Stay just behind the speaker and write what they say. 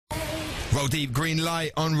Roll Deep, Green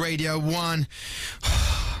Light on Radio 1.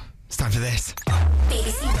 It's time for this.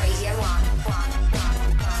 BBC Radio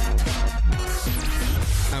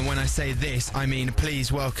 1. And when I say this, I mean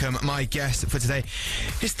please welcome my guest for today.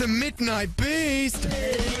 It's the Midnight Beast.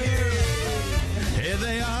 Here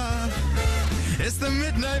they are. It's the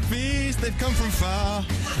Midnight Beast. They've come from far.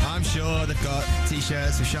 I'm sure they've got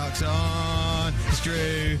t-shirts with sharks on. It's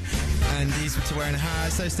Drew, and he's wearing a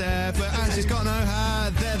hat. So Steph, but Ashley's got no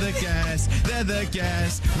hat. They're the guests. They're the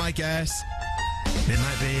guests. My guests.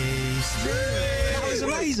 Midnight Beast. That was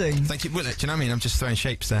amazing. Thank you. Well, do you know what I mean? I'm just throwing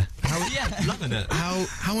shapes there. Yeah, loving it.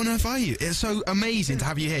 How on earth are you? It's so amazing to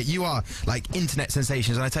have you here. You are like internet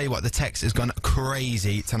sensations, and I tell you what, the text has gone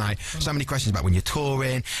crazy tonight. So many questions about when you're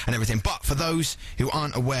touring and everything. But for those who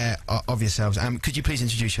aren't aware of yourselves, could you please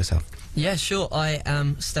introduce yourself? Yeah, sure. I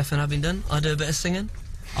am Stefan Abingdon. I do a bit of singing.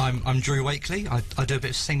 I'm Drew Wakely. I do a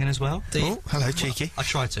bit of singing as well. Oh, hello, cheeky. I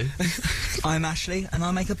try to. I'm Ashley, and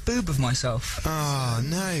I make a boob of myself. Oh,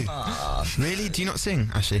 no. Really? Do you not sing,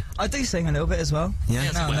 Ashley? I do sing a little bit as well. Yeah?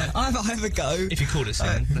 Yes, No, well. I have a go. If you call it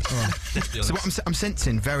singing, let's be honest. So what I'm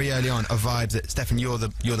sensing very early on a vibe that, Stefan, you're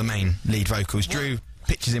the main lead vocals. Drew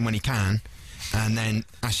pitches in when he can, and then,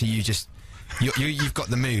 Ashley, you've got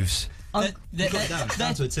the moves. They're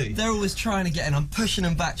down to a T. They're always trying to get in. I'm pushing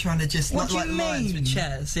them back, trying to just What do like you lines mean? with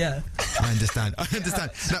chairs. Yeah. I understand. Now,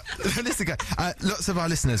 listen, guys. Lots of our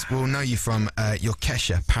listeners will know you from your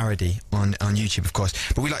Kesha parody on YouTube, of course.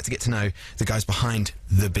 But we like to get to know the guys behind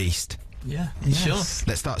the Beast. Yeah. Yes. Sure.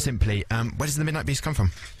 Let's start simply. Where does the Midnight Beast come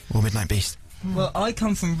from? Or Midnight Beast? Well, I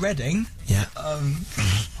come from Reading. Yeah. I'm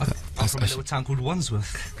from a little town called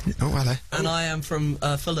Wandsworth. Oh, hello. And I am from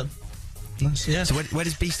Fulham. Nice. Yeah. So where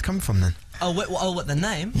does Beast come from then? What the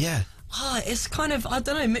name? Yeah. It's kind of, I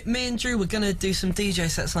don't know, me and Drew were going to do some DJ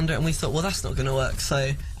sets under it, and we thought, well, that's not going to work,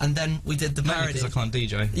 and then we did the Mainly parody. because I can't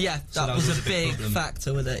DJ. Yeah, So that was a big problem.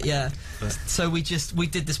 factor with it, yeah. But- So we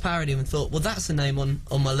did this parody and thought, well, that's a name on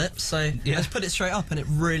my lips, so Yeah. let's put it straight up, and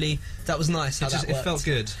that was nice how that It worked. felt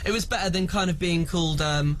good. It was better than kind of being called,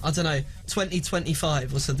 I don't know,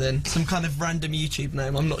 2025 or something. Some kind of random YouTube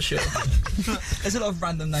name, I'm not sure. There's a lot of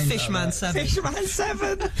random names. Fishman 7. Fishman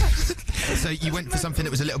 7. So you went for something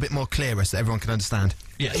that was a little bit more clearer so everyone can understand.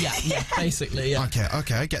 Yeah. Yeah, basically, yeah.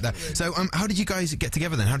 Okay, I get that. So how did you guys get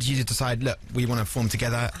together then? How did you decide, look, we want to form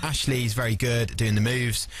together? Ashley's very good at doing the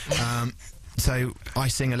moves. So I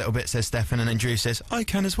sing a little bit, says Stefan, and then Drew says, I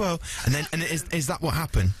can as well. And is that what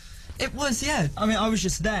happened? It was, yeah. I mean, I was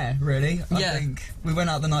just there, really. I Yeah. think we went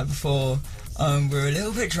out the night before. We were a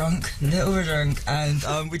little bit drunk,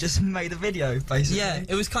 and we just made a video, basically. Yeah,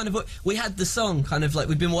 it was kind of, we had the song kind of like,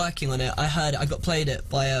 we've been working on it, I heard it, I got played it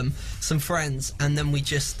by some friends, and then we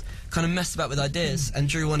just kind of messed about with ideas, and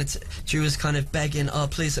Drew was kind of begging, oh,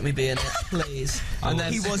 please let me be in it, please. And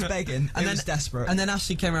then He was begging. and He then was desperate. And then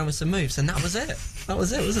Ashley came around with some moves, and that was it. That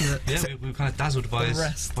was it, wasn't it? Yeah, we were kind of dazzled by The his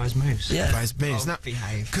rest. moves. Yeah. Guys, moves. Oh,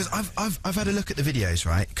 behave. Because I've had a look at the videos,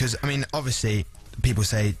 right? Because, I mean, obviously, people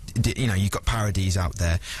say, you've got parodies out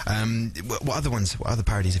there. What other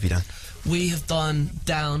parodies have you done? We have done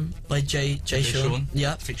Down by Jay Sean.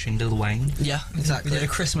 Yeah. Featuring Lil Wayne. Yeah, We exactly. did a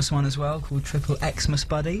Christmas one as well, called Triple Xmas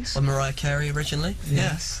Buddies. By Mariah Carey originally.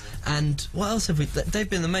 Yes. Yeah. And what else have we... They've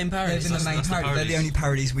been the main parodies. They've been the main that's the parody. They're the parodies. only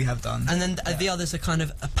parodies we have done. And then the others are kind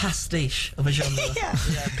of a pastiche of a genre. Yeah.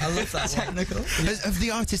 Yeah, I love that one. Technical. Have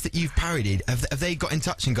the artists that you've parodied, have they got in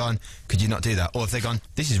touch and gone, could you not do that? Or have they gone,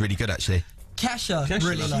 this is really good, actually? Kesha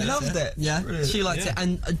really loved liked it. Loved it. Yeah, Brilliant. she liked Yeah. it,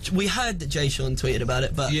 and we heard that Jay Sean tweeted about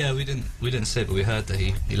it, but Yeah, we didn't see it, but we heard that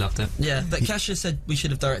he loved it. yeah, but Kesha said we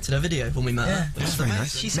should have directed a video when we met Yeah. her. That's very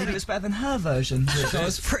nice. She said it was better than her version, which I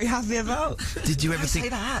was pretty happy about. Did you ever say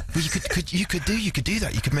think... that? Well, you could do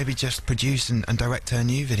that. You could maybe just produce and direct her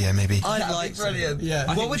new video, maybe. I'd That'd be like to. brilliant. Yeah. I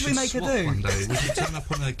What think would we should make her swap do? One day. We should turn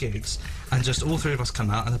up on her gigs, and just all three of us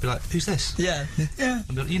come out, and they'll be like, "Who's this?" Yeah. Yeah. And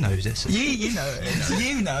be like, you know who this is. You know it.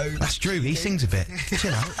 You know. That's Drew, he sings a bit.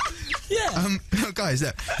 Chill out. Yeah. No, guys,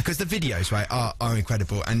 look, because the videos, right, are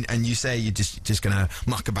incredible, and you say you're just gonna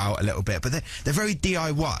muck about a little bit, but they're very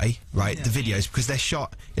DIY, right? The videos, because they're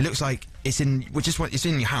shot. It looks like it's in it's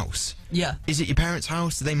in your house. Yeah. Is it your parents'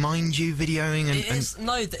 house? Do they mind you videoing?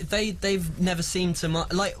 No, they've never seemed to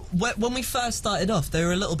like when we first started off. They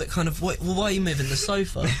were a little bit kind of, well, why are you moving the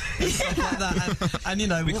sofa and stuff like that? And you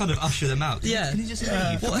know, We kind of usher them out. Yeah. Can you just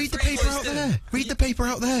leave? What read the three paper boys out do? there. Read the paper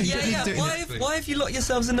out there. Yeah, You're yeah. doing it. Why have you locked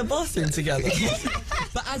yourselves in the bathroom together?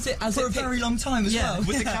 But as it for a very long time as well.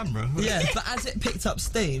 With the camera. yeah, but as it picked up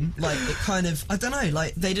steam, like it kind of, I don't know,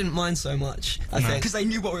 like they didn't mind so much. I think Because they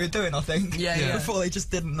knew what we were doing, I think. Yeah. Before they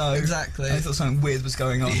just didn't know. Exactly. They thought something weird was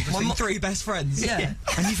going on between mo- three best friends. Yeah.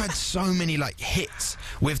 And you've had so many like hits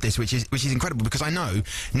with this, which is incredible, because I know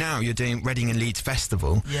now you're doing Reading and Leeds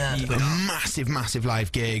Festival. Yeah. A massive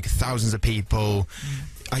live gig, thousands of people.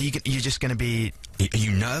 Are you just going to be? Are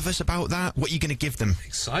you nervous about that? What are you going to give them?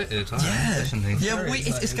 Excited. Yeah. Definitely. Yeah, Very it's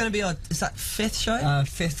excited. going to be our, is that 5th show?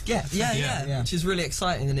 Fifth, yeah. Yeah, which is really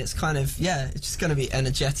exciting, and it's kind of, it's just going to be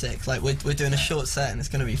energetic. Like we're doing a short set, and it's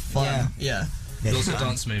going to be fun. Yeah. Lots of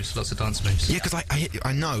dance moves. Lots of dance moves. Yeah, because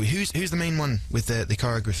I know who's the main one with the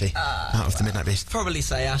choreography out of the Midnight Beast. Probably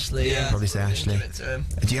say Ashley. Yeah, Probably say Ashley. Give it to him.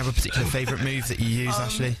 Do you have a particular favourite move that you use,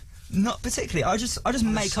 Ashley? Not particularly. I just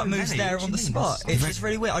make so up moves many. there What on do the you mean? spot. It's just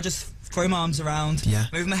really weird. I just throw my arms around, Yeah.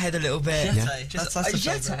 move my head a little bit. Jete. Just That's a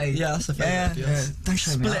Jete. favourite. Yeah, that's a favourite of yours. Don't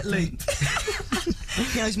show me Split that. loop.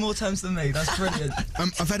 He knows more terms than me. That's brilliant.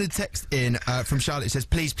 I've had a text in from Charlotte. It says,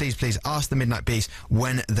 please ask the Midnight Beast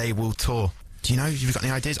when they will tour. Do you know? Have you got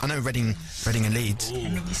any ideas? I know Reading and Leeds.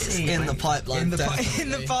 It's in the pipeline. In the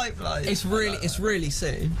definitely. pipeline. It's really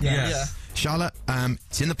soon. Yeah. Charlotte,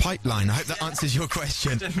 it's in the pipeline. I hope that answers your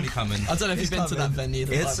question. Definitely coming. I don't know if you've been to that coming. venue.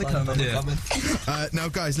 The It's pipeline, coming. but we're Yeah. coming. Now,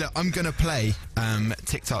 guys, look, I'm going to play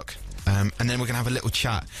TikTok. And then we're going to have a little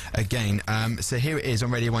chat again. So here it is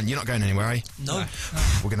on Radio 1. You're not going anywhere, are you? No.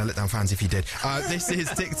 We're going to let down fans if you did. This is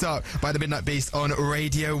TikTok by the Midnight Beast on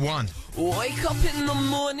Radio 1. Wake up in the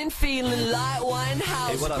morning feeling like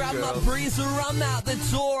Winehouse. Grab my breezer, I'm out the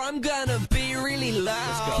door, I'm gonna be really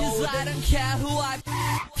loud. Cause I don't care who I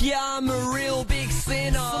yeah, I'm a real big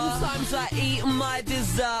sinner. Sometimes I eat my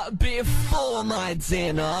dessert before my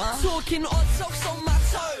dinner. Talking odd socks on my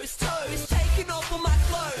toes, taking off all my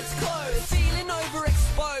clothes, feeling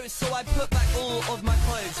overexposed. So I put back all of my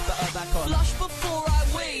clothes, but back on. Flush before I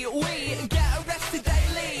wee, get arrested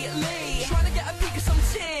daily. Trying to get a peek of some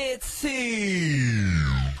tits.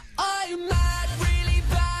 I'm mad, really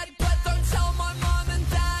bad, but don't tell my mum and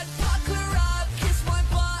dad. Pucker up, kiss my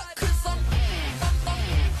butt, cause I'm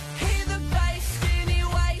hear the bass, skinny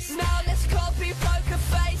waist. Now let's copy poker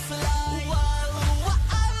face like whoa,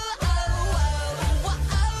 I'm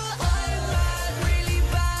mad, really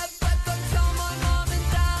bad, but don't tell my mum and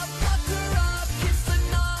dad. Pucker up, kiss the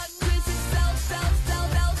nut, cause it's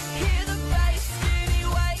sell. Hear the bass, skinny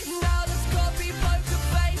waist. Now let's copy poker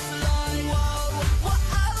face like whoa.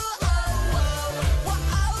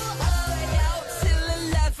 Out till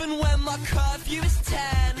 11 when my curfew is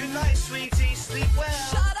 10. Good night, sweetie, sleep well.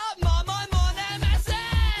 Shut up, mum, I'm on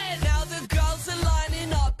MSN. Now the girls are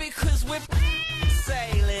lining up because we're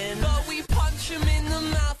sailing. But we punch them in the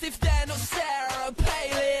mouth if they're not Sarah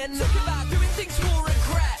Palin. Talk about doing things we'll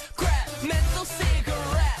regret. Mental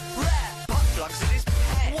cigarette, Butt plugs in his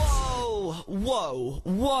pet.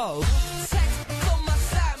 Whoa. Text on my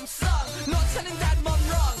Samsung, not telling dad mum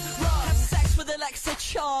wrong. Have sex with Alexa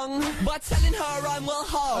Chung by telling her I'm well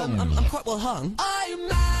hung. I'm quite well hung. I'm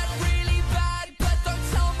mad.